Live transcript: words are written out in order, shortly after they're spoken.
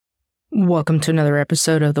Welcome to another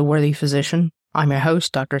episode of The Worthy Physician. I'm your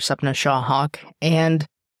host, Dr. Sapna Shah-Hawk, and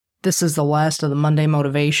this is the last of the Monday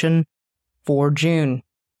Motivation for June.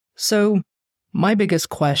 So, my biggest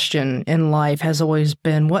question in life has always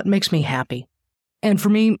been, what makes me happy? And for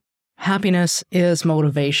me, happiness is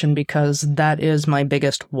motivation because that is my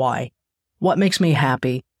biggest why. What makes me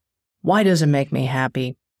happy? Why does it make me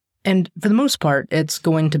happy? And for the most part, it's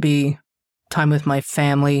going to be time with my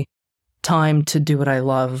family, time to do what I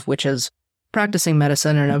love, which is practicing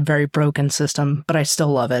medicine in a very broken system, but I still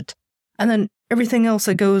love it. And then everything else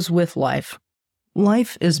that goes with life.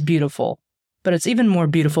 Life is beautiful, but it's even more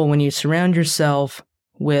beautiful when you surround yourself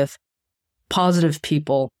with positive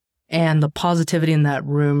people, and the positivity in that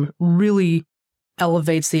room really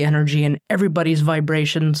elevates the energy, and everybody's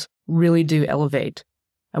vibrations really do elevate.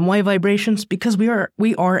 And why vibrations? Because we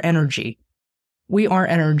are energy. We are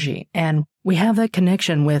energy, and we have that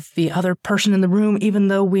connection with the other person in the room, even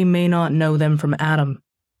though we may not know them from Adam.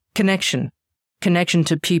 Connection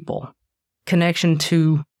to people, connection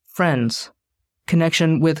to friends,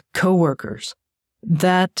 connection with coworkers.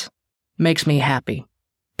 That makes me happy.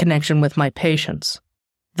 Connection with my patients.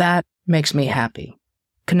 That makes me happy.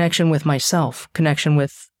 Connection with myself, connection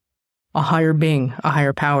with a higher being, a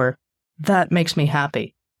higher power. That makes me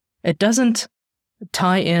happy. It doesn't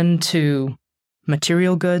tie into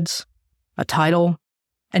material goods, a title,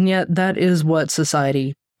 and yet that is what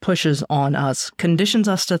society pushes on us, conditions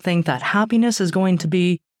us to think that happiness is going to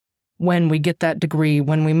be when we get that degree,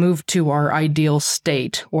 when we move to our ideal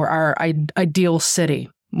state or our ideal city,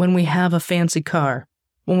 when we have a fancy car,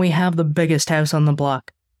 when we have the biggest house on the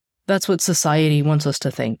block. That's what society wants us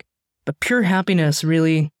to think. But pure happiness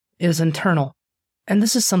really is internal. And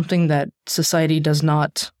this is something that society does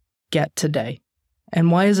not get today. And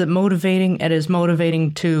why is it motivating? It is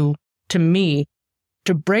motivating to me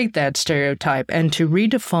to break that stereotype and to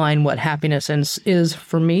redefine what happiness is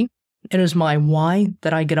for me. It is my why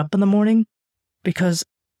that I get up in the morning, because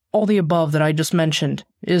all the above that I just mentioned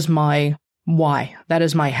is my why. That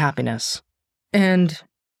is my happiness. And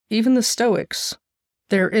even the Stoics,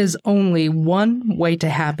 there is only one way to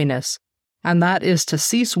happiness, and that is to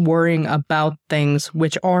cease worrying about things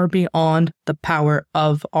which are beyond the power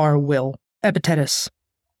of our will. Epictetus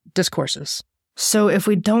discourses. So if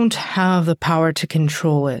we don't have the power to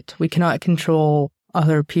control it, we cannot control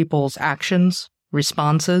other people's actions,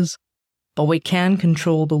 responses, but we can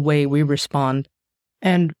control the way we respond.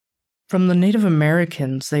 And from the Native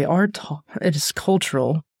Americans, they are taught, it is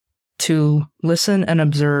cultural to listen and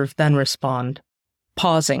observe, then respond.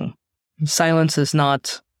 Pausing. Silence is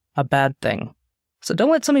not a bad thing. So don't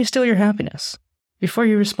let somebody steal your happiness. Before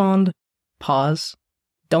you respond, pause.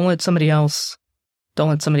 Don't let somebody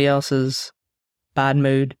else's bad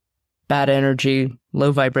mood, bad energy,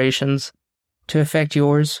 low vibrations to affect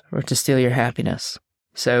yours or to steal your happiness.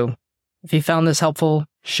 So if you found this helpful,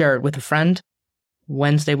 share it with a friend.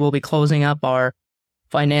 Wednesday, we'll be closing up our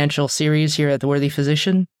financial series here at The Worthy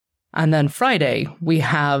Physician. And then Friday, we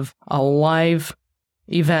have a live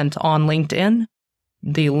event on LinkedIn.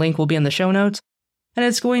 The link will be in the show notes. And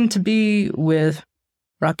it's going to be with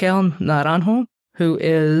Raquel Naranjo, who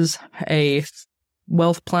is a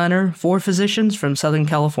wealth planner for physicians from Southern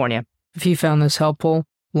California. If you found this helpful,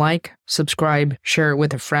 like, subscribe, share it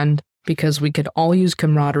with a friend, because we could all use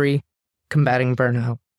camaraderie combating burnout.